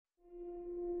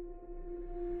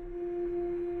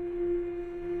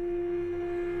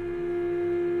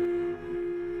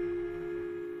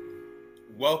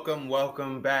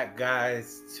Welcome back,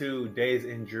 guys, to Days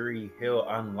Injury Hill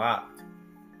Unlocked.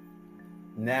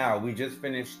 Now, we just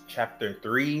finished chapter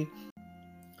 3.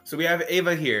 So we have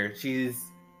Ava here. She's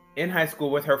in high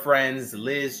school with her friends,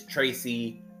 Liz,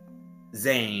 Tracy,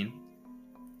 Zane.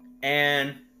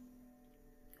 And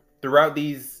throughout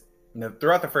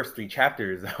the first 3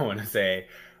 chapters, I want to say,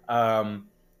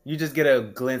 you just get a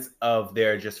glimpse of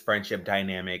their just friendship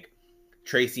dynamic.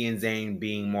 Tracy and Zane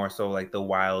being more so like the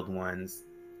wild ones.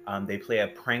 They play a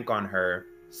prank on her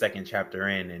second chapter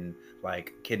in and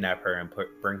like kidnap her and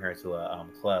bring her to a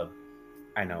club.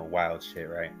 I know, wild shit,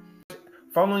 right?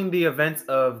 Following the events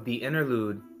of the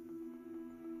interlude,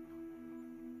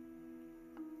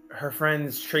 her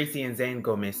friends Tracy and Zane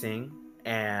go missing,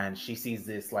 and she sees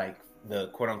this like the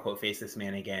quote-unquote faceless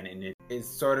man again, and it is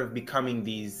sort of becoming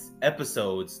these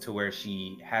episodes to where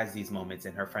she has these moments,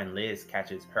 and her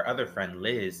other friend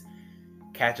Liz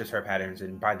catches her patterns.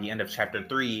 And by the end of chapter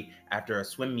 3, after a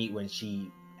swim meet when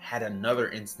she had another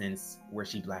instance where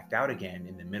she blacked out again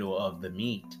in the middle of the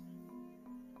meet,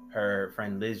 her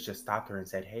friend Liz just stopped her and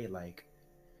said, "Hey, like,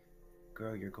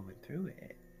 girl, you're going through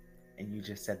it, and you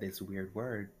just said this weird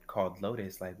word called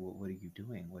Lotus. Like, what are you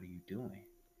doing? What are you doing?"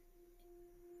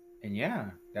 And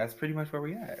yeah, that's pretty much where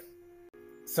we're at.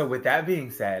 So with that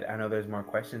being said, I know there's more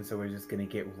questions, so we're just going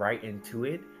to get right into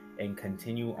it and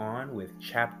continue on with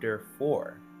chapter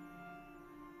 4.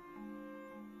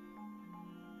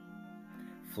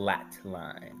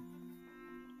 Flatline.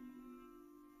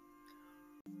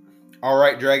 All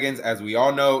right, dragons, as we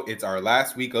all know, it's our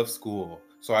last week of school.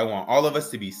 So I want all of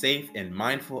us to be safe and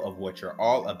mindful of what you're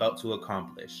all about to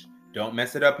accomplish. Don't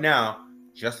mess it up now.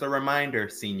 Just a reminder,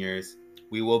 seniors,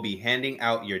 we will be handing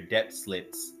out your debt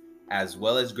slips as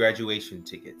well as graduation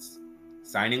tickets.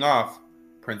 Signing off,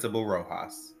 Principal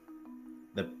Rojas.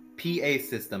 The PA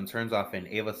system turns off and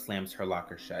Ava slams her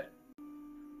locker shut.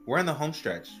 We're in the home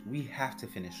stretch. We have to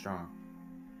finish strong.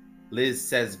 Liz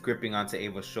says, gripping onto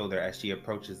Ava's shoulder as she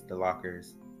approaches the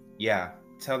lockers. Yeah,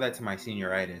 tell that to my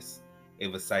senioritis.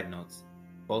 Ava side notes,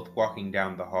 both walking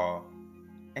down the hall.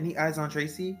 Any eyes on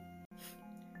Tracy?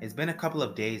 It's been a couple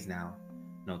of days now.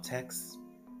 No text,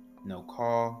 no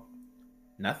call,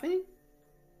 nothing?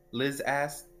 Liz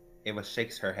asked. Ava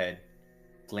shakes her head,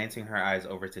 glancing her eyes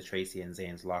over to Tracy and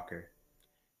Zane's locker.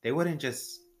 They wouldn't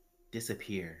just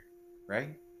disappear,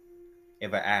 right?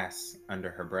 Ava asks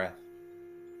under her breath.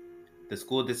 The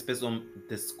school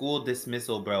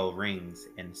dismissal bell rings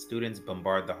and students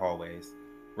bombard the hallways,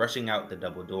 rushing out the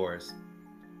double doors.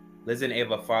 Liz and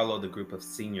Ava follow the group of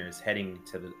seniors heading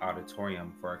to the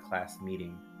auditorium for a class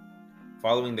meeting.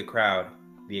 Following the crowd,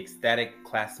 the ecstatic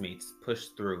classmates push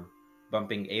through,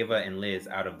 bumping Ava and Liz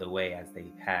out of the way as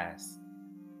they pass.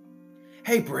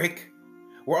 Hey, Brick!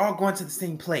 We're all going to the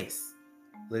same place,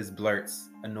 Liz blurts,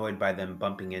 annoyed by them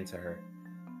bumping into her.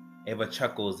 Ava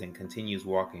chuckles and continues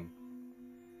walking.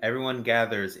 Everyone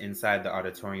gathers inside the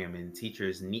auditorium and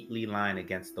teachers neatly line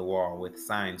against the wall with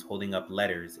signs holding up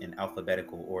letters in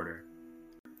alphabetical order.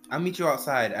 I'll meet you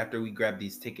outside after we grab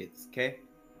these tickets, okay?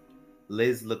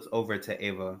 Liz looks over to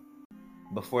Ava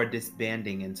before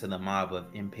disbanding into the mob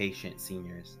of impatient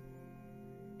seniors.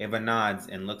 Ava nods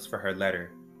and looks for her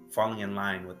letter, falling in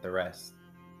line with the rest.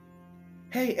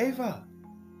 Hey, Ava!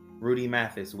 Rudy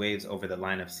Mathis waves over the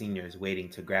line of seniors waiting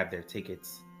to grab their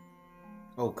tickets.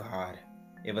 Oh God,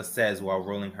 Ava says while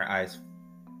rolling her eyes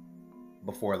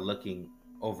before looking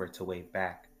over to wave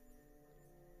back.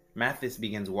 Mathis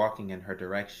begins walking in her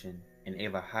direction, and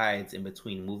Ava hides in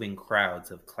between moving crowds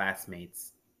of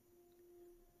classmates.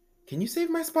 Can you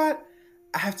save my spot?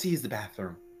 I have to use the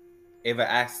bathroom, Ava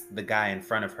asks the guy in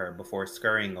front of her before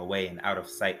scurrying away and out of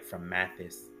sight from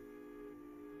Mathis.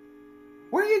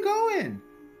 Where are you going?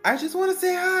 I just want to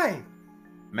say hi,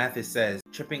 Mathis says,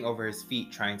 tripping over his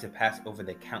feet trying to pass over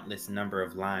the countless number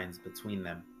of lines between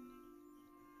them.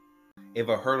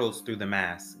 Ava hurtles through the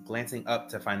mass, glancing up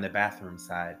to find the bathroom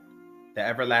side. The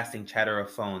everlasting chatter of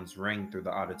phones ring through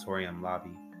the auditorium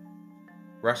lobby.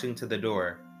 Rushing to the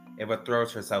door, Ava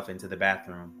throws herself into the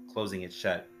bathroom, closing it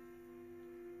shut.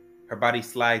 Her body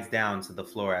slides down to the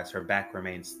floor as her back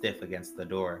remains stiff against the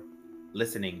door,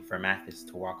 listening for Mathis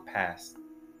to walk past.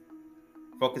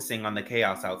 Focusing on the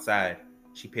chaos outside,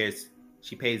 she pays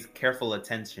careful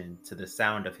attention to the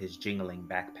sound of his jingling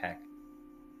backpack.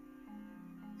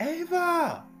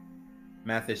 Ava!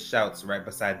 Mathis shouts right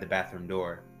beside the bathroom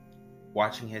door.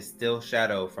 Watching his still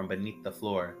shadow from beneath the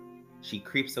floor, she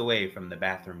creeps away from the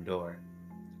bathroom door,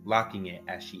 locking it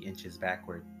as she inches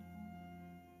backward.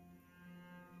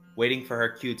 Waiting for her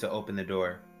cue to open the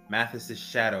door, Mathis's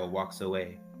shadow walks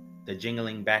away. The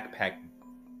jingling backpack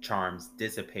charms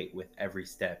dissipate with every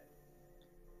step.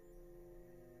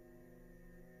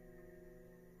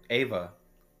 Ava,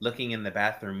 looking in the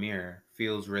bathroom mirror,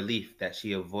 feels relief that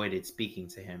she avoided speaking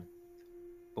to him.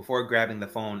 Before grabbing the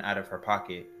phone out of her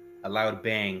pocket, a loud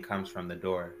bang comes from the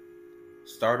door.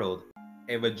 Startled,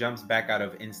 Ava jumps back out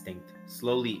of instinct,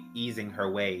 slowly easing her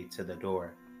way to the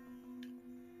door.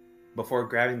 Before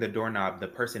grabbing the doorknob, the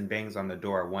person bangs on the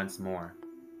door once more,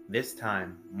 this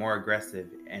time more aggressive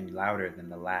and louder than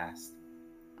the last.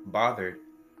 Bothered,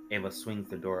 Ava swings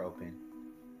the door open.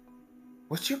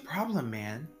 "What's your problem,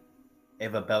 man?"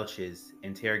 Ava belches,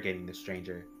 interrogating the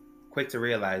stranger, quick to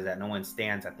realize that no one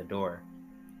stands at the door.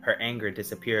 Her anger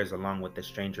disappears along with the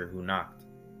stranger who knocked.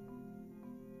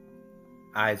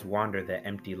 Eyes wander the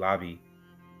empty lobby.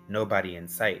 Nobody in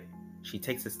sight. She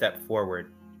takes a step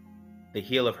forward. The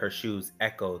heel of her shoes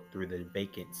echo through the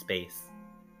vacant space.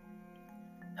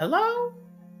 "Hello?"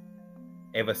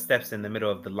 Ava steps in the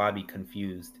middle of the lobby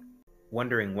confused,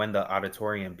 wondering when the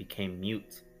auditorium became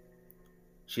mute.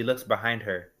 She looks behind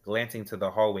her, glancing to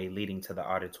the hallway leading to the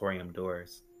auditorium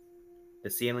doors. The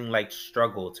ceiling lights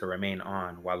struggle to remain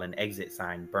on while an exit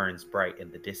sign burns bright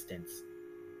in the distance.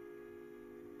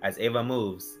 As Ava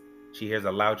moves, she hears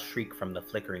a loud shriek from the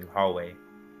flickering hallway.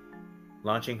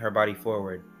 Launching her body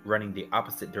forward, running the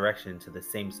opposite direction to the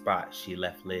same spot she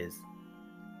left Liz.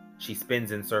 She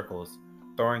spins in circles,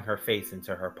 throwing her face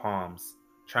into her palms,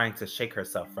 trying to shake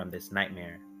herself from this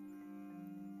nightmare.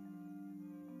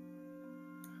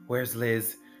 "Where's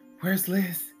Liz? Where's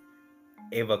Liz?"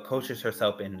 Ava coaches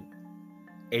herself in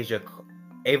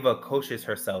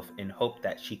hope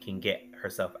that she can get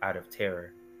herself out of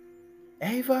terror.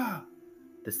 "Ava!"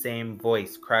 The same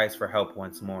voice cries for help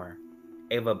once more.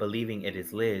 Ava, believing it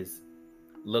is Liz,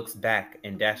 looks back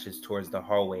and dashes towards the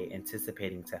hallway,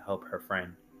 anticipating to help her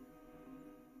friend.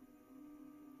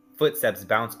 Footsteps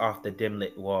bounce off the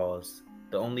dim-lit walls.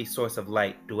 The only source of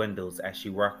light dwindles as she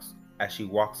walks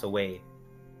away.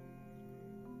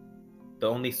 The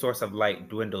only source of light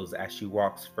dwindles as she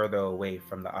walks further away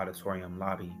from the auditorium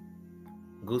lobby.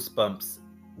 Goosebumps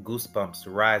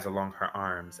rise along her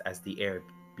arms as the air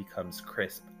becomes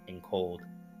crisp and cold.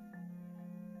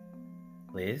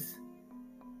 "Liz?"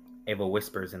 Ava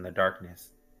whispers in the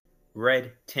darkness.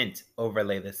 Red tint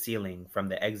overlay the ceiling from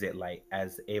the exit light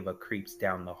as Ava creeps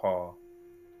down the hall.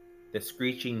 The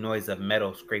screeching noise of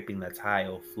metal scraping the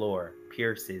tile floor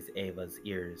pierces Ava's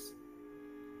ears.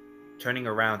 Turning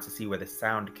around to see where the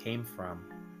sound came from,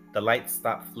 the lights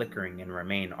stop flickering and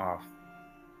remain off.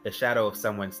 The shadow of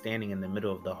someone standing in the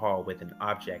middle of the hall with an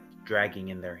object dragging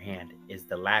in their hand is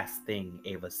the last thing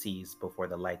Ava sees before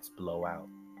the lights blow out.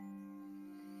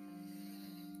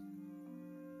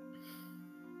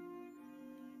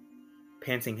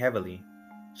 Panting heavily,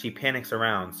 she panics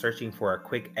around, searching for a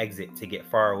quick exit to get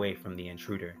far away from the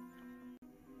intruder.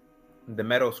 The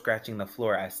metal scratching the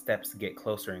floor as steps get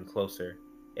closer and closer.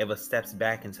 Ava steps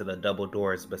back into the double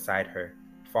doors beside her,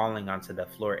 falling onto the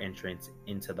floor entrance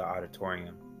into the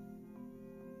auditorium.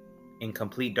 In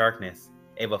complete darkness,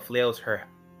 Ava flails her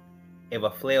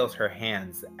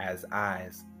hands as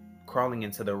eyes, crawling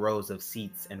into the rows of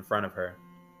seats in front of her.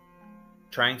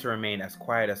 Trying to remain as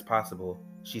quiet as possible,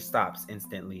 she stops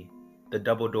instantly, the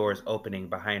double doors opening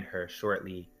behind her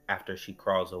shortly after she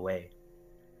crawls away.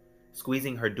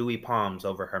 Squeezing her dewy palms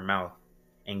over her mouth,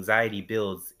 anxiety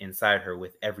builds inside her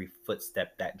with every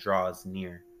footstep that draws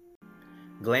near.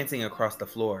 Glancing across the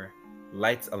floor,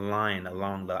 lights align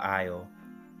along the aisle,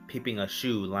 peeping a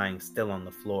shoe lying still on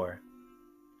the floor.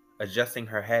 Adjusting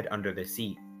her head under the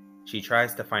seat, she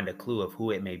tries to find a clue of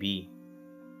who it may be.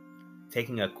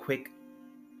 Taking a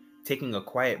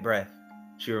quiet breath,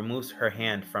 she removes her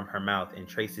hand from her mouth and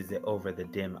traces it over the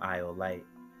dim aisle light.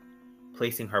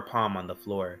 Placing her palm on the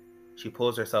floor, she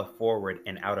pulls herself forward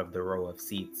and out of the row of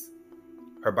seats,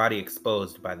 her body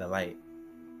exposed by the light.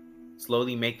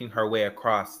 Slowly making her way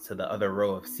across to the other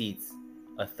row of seats,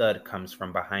 a thud comes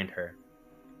from behind her.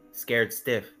 Scared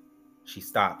stiff, she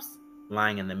stops,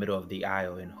 lying in the middle of the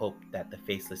aisle in hope that the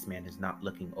faceless man is not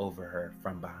looking over her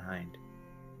from behind.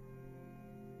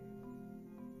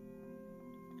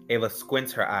 Ava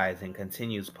squints her eyes and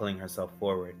continues pulling herself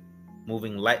forward,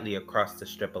 moving lightly across the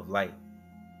strip of light.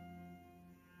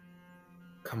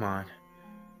 Come on.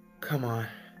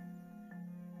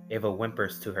 Ava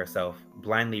whimpers to herself,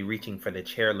 blindly reaching for the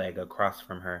chair leg across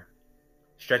from her.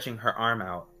 Stretching her arm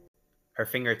out, her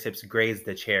fingertips grazed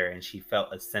the chair and she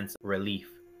felt a sense of relief.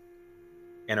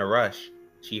 In a rush,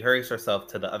 she hurries herself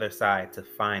to the other side to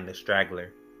find the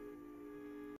straggler.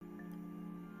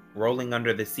 Rolling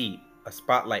under the seat, a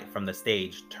spotlight from the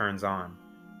stage turns on,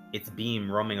 its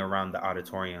beam roaming around the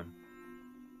auditorium.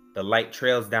 The light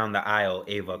trails down the aisle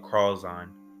Ava crawls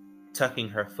on, tucking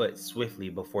her foot swiftly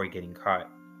before getting caught.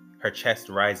 Her chest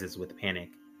rises with panic.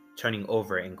 turning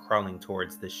over and crawling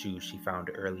towards the shoe she found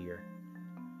earlier.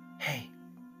 "Hey,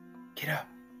 get up!"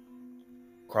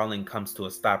 Crawling comes to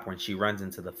a stop when she runs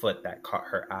into the foot that caught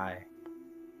her eye.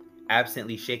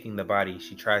 Absently shaking the body,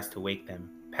 she tries to wake them,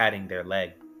 patting their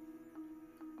leg.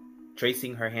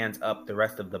 Tracing her hands up the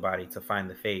rest of the body to find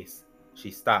the face,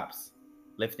 she stops,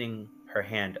 lifting her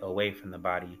hand away from the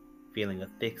body, feeling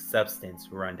a thick substance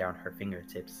run down her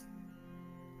fingertips.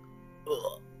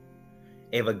 Ugh.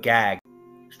 Ava gagged,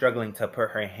 struggling to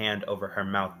put her hand over her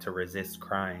mouth to resist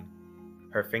crying.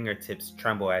 Her fingertips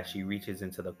tremble as she reaches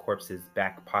into the corpse's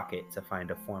back pocket to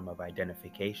find a form of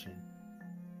identification.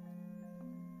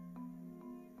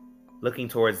 Looking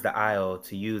towards the aisle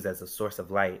to use as a source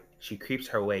of light, she creeps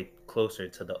her way closer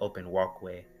to the open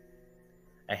walkway.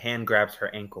 A hand grabs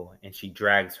her ankle and she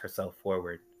drags herself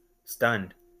forward.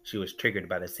 Stunned, she was triggered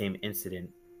by the same incident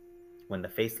when the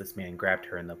faceless man grabbed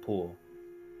her in the pool.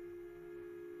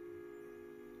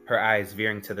 Her eyes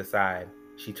veering to the side,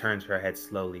 she turns her head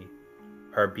slowly.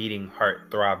 Her beating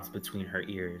heart throbs between her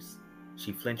ears.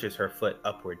 She flinches her foot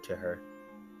upward to her.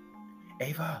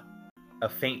 "Ava!" A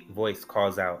faint voice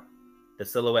calls out, the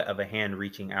silhouette of a hand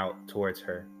reaching out towards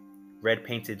her. Red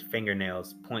painted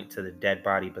fingernails point to the dead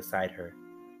body beside her.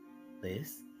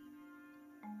 "Liz?"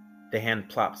 The hand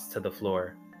plops to the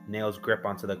floor. Nails grip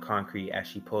onto the concrete as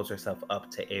she pulls herself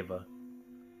up to Ava.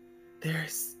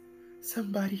 "There's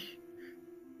somebody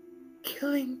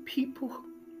killing people."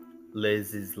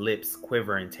 Liz's lips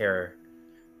quiver in terror.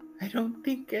 "I don't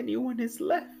think anyone is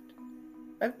left.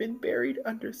 I've been buried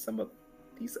under some of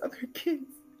these other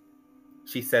kids,"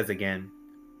 she says again.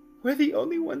 "We're the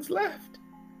only ones left.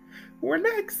 We're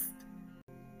next."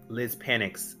 Liz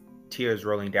panics, tears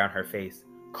rolling down her face.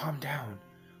 "Calm down.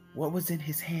 What was in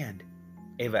his hand?"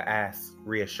 Ava asks,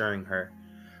 reassuring her.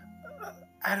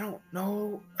 I don't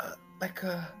know,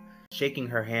 Shaking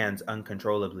her hands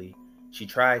uncontrollably, she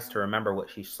tries to remember what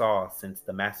she saw since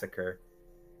the massacre.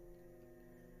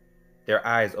 Their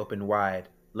eyes open wide,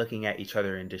 looking at each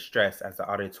other in distress as the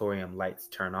auditorium lights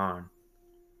turn on.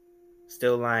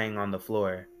 Still lying on the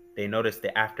floor, they notice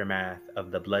the aftermath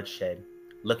of the bloodshed,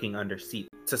 looking under seats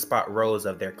to spot rows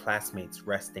of their classmates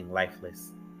resting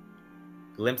lifeless.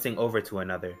 Glimpsing over to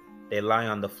another, they lie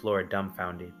on the floor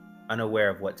dumbfounded, unaware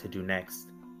of what to do next.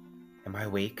 "Am I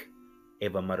awake?"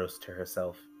 Ava mutters to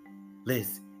herself.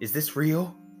 "Liz, is this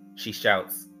real?" she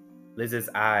shouts. Liz's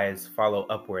eyes follow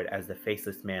upward as the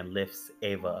faceless man lifts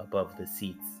Ava above the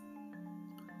seats.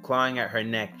 Clawing at her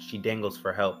neck, she dangles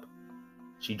for help.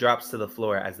 She drops to the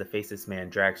floor as the faceless man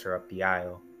drags her up the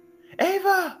aisle.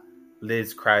 "Ava!"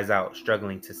 Liz cries out,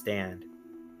 struggling to stand.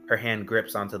 Her hand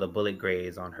grips onto the bullet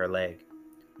graze on her leg.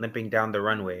 Limping down the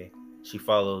runway, she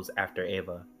follows after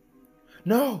Ava.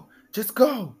 "No! Just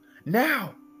go!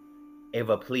 Now!"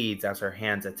 Ava pleads as her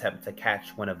hands attempt to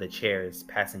catch one of the chairs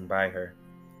passing by her.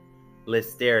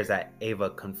 Liz stares at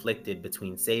Ava, conflicted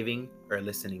between saving or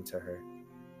listening to her.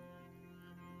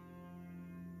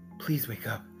 "Please wake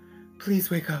up. Please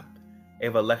wake up."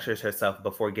 Ava lectures herself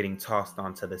before getting tossed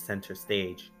onto the center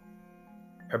stage.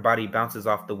 Her body bounces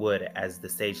off the wood as the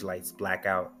stage lights black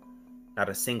out. Not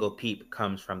a single peep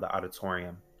comes from the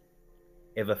auditorium.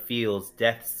 Ava feels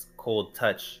death's cold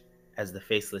touch as the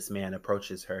faceless man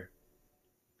approaches her.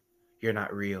 "You're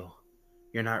not real.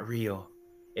 You're not real,"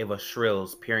 Ava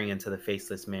shrills, peering into the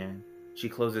faceless man. She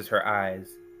closes her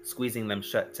eyes, squeezing them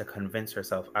shut to convince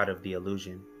herself out of the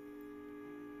illusion.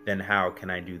 "Then how can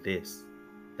I do this?"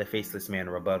 the faceless man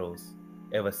rebuttals.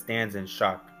 Ava stands in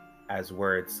shock as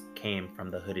words came from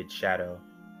the hooded shadow.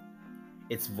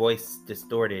 Its voice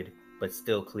distorted, but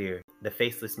still clear. The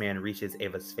faceless man reaches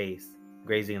Ava's face,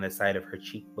 grazing the side of her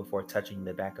cheek before touching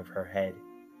the back of her head.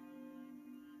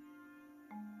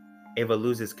 Ava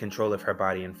loses control of her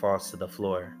body and falls to the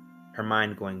floor, her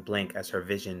mind going blank as her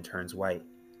vision turns white.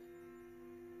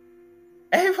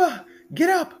 "Ava, get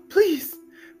up, please,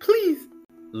 please!"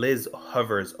 Liz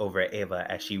hovers over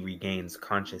Ava as she regains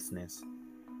consciousness.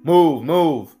 "Move,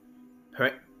 move!"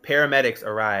 Paramedics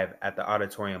arrive at the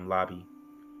auditorium lobby,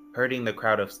 herding the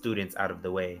crowd of students out of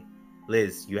the way.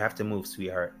 "Liz, you have to move,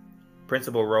 sweetheart."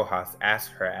 Principal Rojas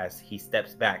asks her as he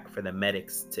steps back for the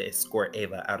medics to escort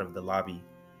Ava out of the lobby.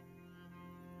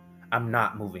 "I'm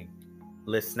not moving."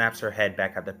 Liz snaps her head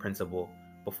back at the principal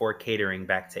before catering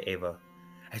back to Ava.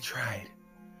 I tried,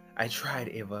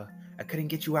 Ava. I couldn't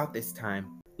get you out this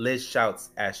time." Liz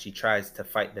shouts as she tries to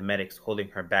fight the medics holding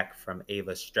her back from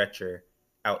Ava's stretcher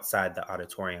outside the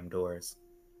auditorium doors.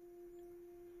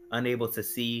 Unable to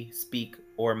see, speak,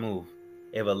 or move,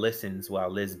 Ava listens while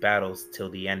Liz battles till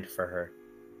the end for her.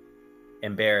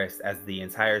 Embarrassed as the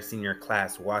entire senior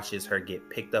class watches her get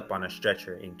picked up on a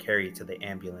stretcher and carried to the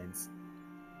ambulance.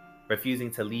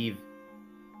 Refusing to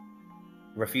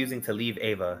leave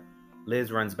Ava,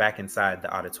 Liz runs back inside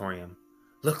the auditorium.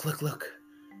 Look, look, look!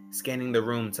 Scanning the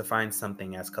room to find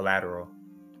something as collateral.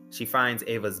 She finds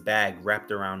Ava's bag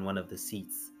wrapped around one of the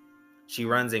seats. She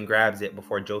runs and grabs it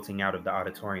before jolting out of the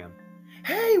auditorium.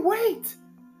 Hey, wait!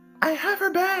 I have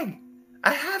her bag!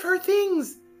 I have her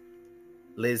things!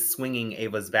 Liz swinging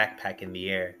Ava's backpack in the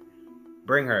air.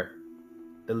 Bring her.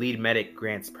 The lead medic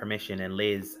grants permission and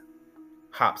Liz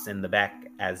hops in the back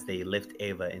as they lift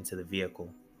Ava into the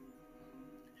vehicle.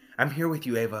 I'm here with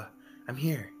you, Ava. I'm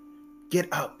here. Get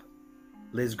up.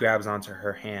 Liz grabs onto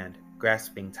her hand,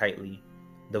 grasping tightly.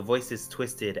 The voice is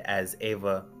twisted as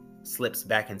Ava slips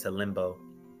back into limbo.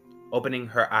 Opening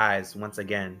her eyes once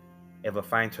again, Ava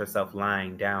finds herself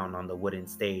lying down on the wooden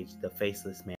stage the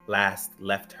faceless man last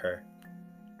left her.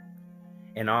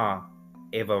 In awe,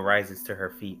 Ava rises to her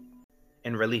feet,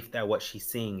 in relief that what she's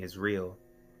seeing is real.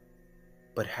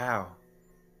 But how?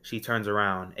 She turns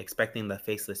around, expecting the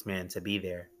faceless man to be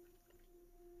there.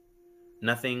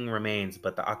 Nothing remains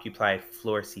but the occupied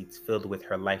floor seats filled with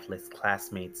her lifeless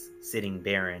classmates sitting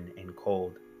barren and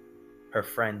cold. Her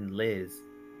friend Liz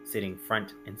sitting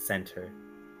front and center.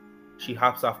 She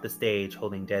hops off the stage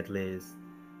holding dead Liz,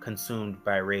 consumed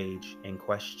by rage and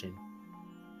question.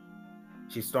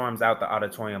 She storms out the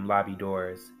auditorium lobby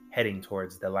doors, heading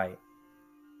towards the light.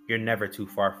 You're never too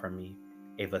far from me,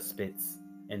 Ava spits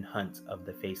in hunt of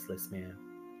the faceless man.